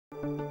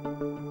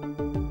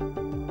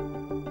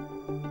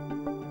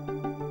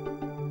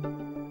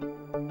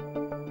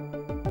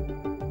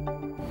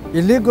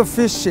Illegal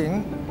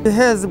fishing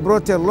has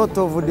brought a lot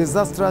of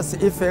disastrous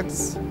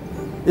effects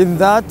in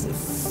that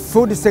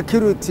food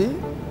security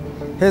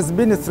has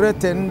been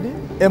threatened,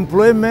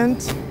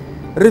 employment,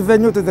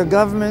 revenue to the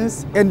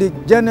governments,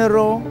 and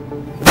general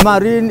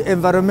marine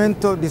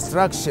environmental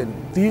destruction.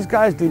 These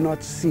guys do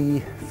not see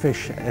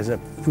fish as a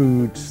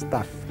food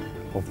stuff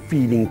or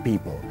feeding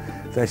people.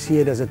 They see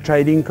it as a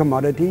trading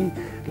commodity,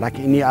 like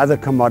any other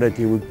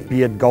commodity,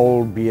 be it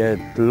gold, be it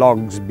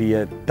logs, be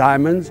it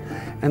diamonds,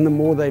 and the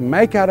more they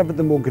make out of it,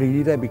 the more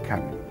greedy they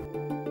become.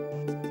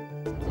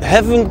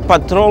 Having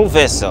patrol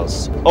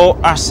vessels or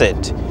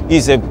asset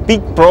is a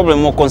big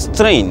problem or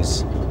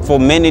constraints for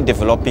many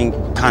developing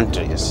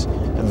countries.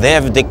 They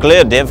have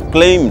declared, they have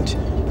claimed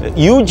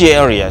huge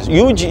areas,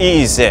 huge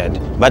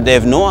EEZ, but they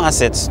have no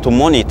assets to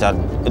monitor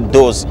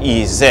those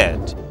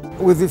EEZ.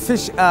 With the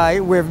Fish Eye,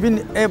 we have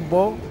been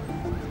able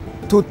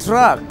to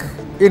track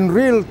in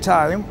real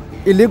time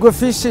illegal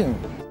fishing.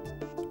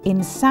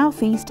 In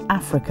Southeast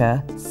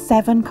Africa,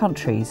 7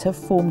 countries have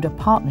formed a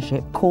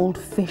partnership called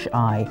Fish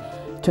Eye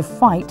to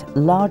fight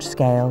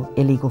large-scale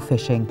illegal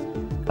fishing,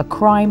 a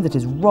crime that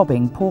is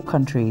robbing poor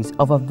countries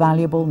of a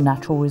valuable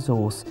natural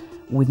resource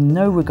with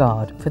no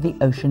regard for the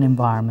ocean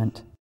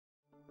environment.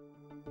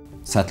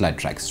 Satellite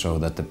tracks show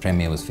that the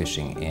Premier was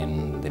fishing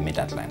in the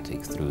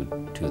mid-Atlantic through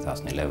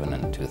 2011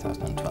 and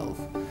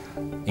 2012,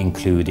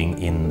 including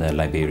in the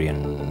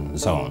Liberian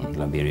zone,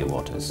 Liberia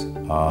waters,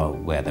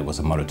 where there was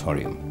a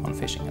moratorium on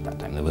fishing at that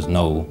time. There was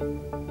no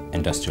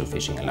industrial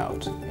fishing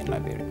allowed in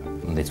Liberia,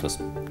 and this was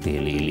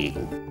clearly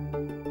illegal.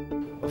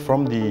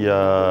 From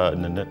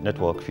the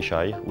network Fish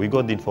Eye, we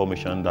got the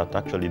information that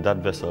actually that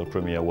vessel,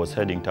 Premier, was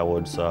heading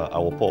towards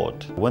our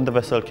port. When the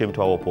vessel came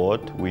to our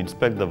port, we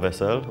inspected the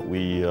vessel,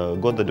 we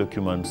got the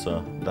documents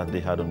that they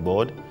had on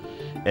board,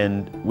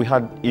 and we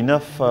had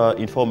enough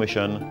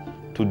information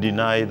to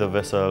deny the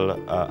vessel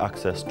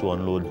access to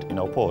unload in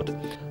our port.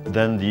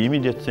 Then the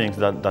immediate things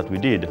that we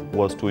did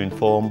was to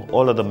inform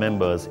all of the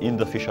members in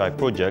the Fish Eye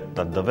project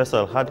that the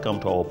vessel had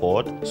come to our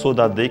port so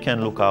that they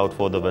can look out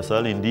for the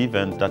vessel in the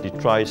event that it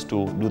tries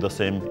to do the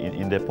same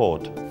in their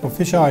port. Well,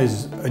 Fish Eye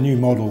is a new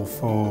model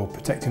for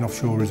protecting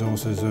offshore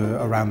resources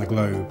around the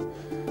globe.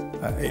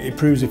 It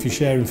proves if you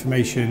share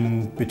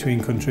information between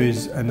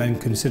countries and then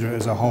consider it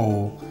as a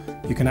whole,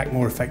 you can act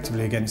more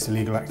effectively against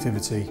illegal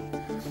activity.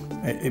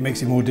 It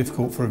makes it more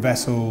difficult for a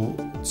vessel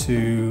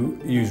to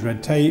use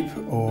red tape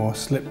or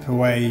slip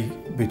away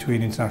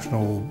between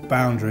international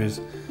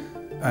boundaries,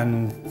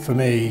 and for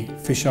me,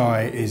 Fish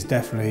Eye is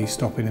definitely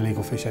stopping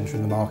illegal fish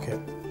entering the market.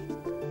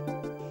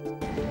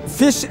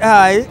 Fish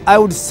Eye, I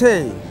would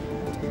say,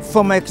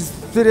 from my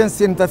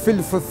experience in the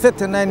field for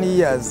 39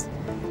 years,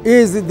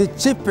 is the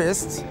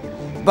cheapest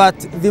but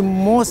the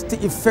most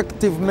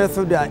effective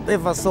method I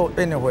ever saw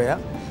anywhere.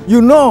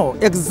 You know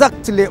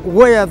exactly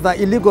where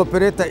the illegal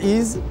operator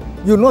is.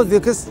 You know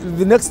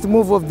the next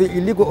move of the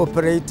illegal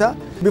operator.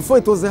 Before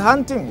it was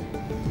hunting,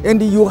 and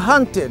you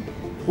hunted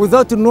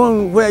without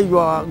knowing where you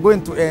are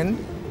going to end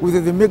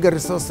with the mega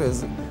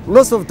resources.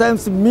 Lots of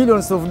times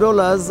millions of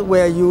dollars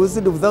were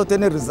used without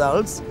any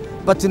results,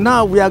 but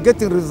now we are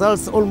getting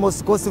results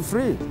almost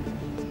cost-free.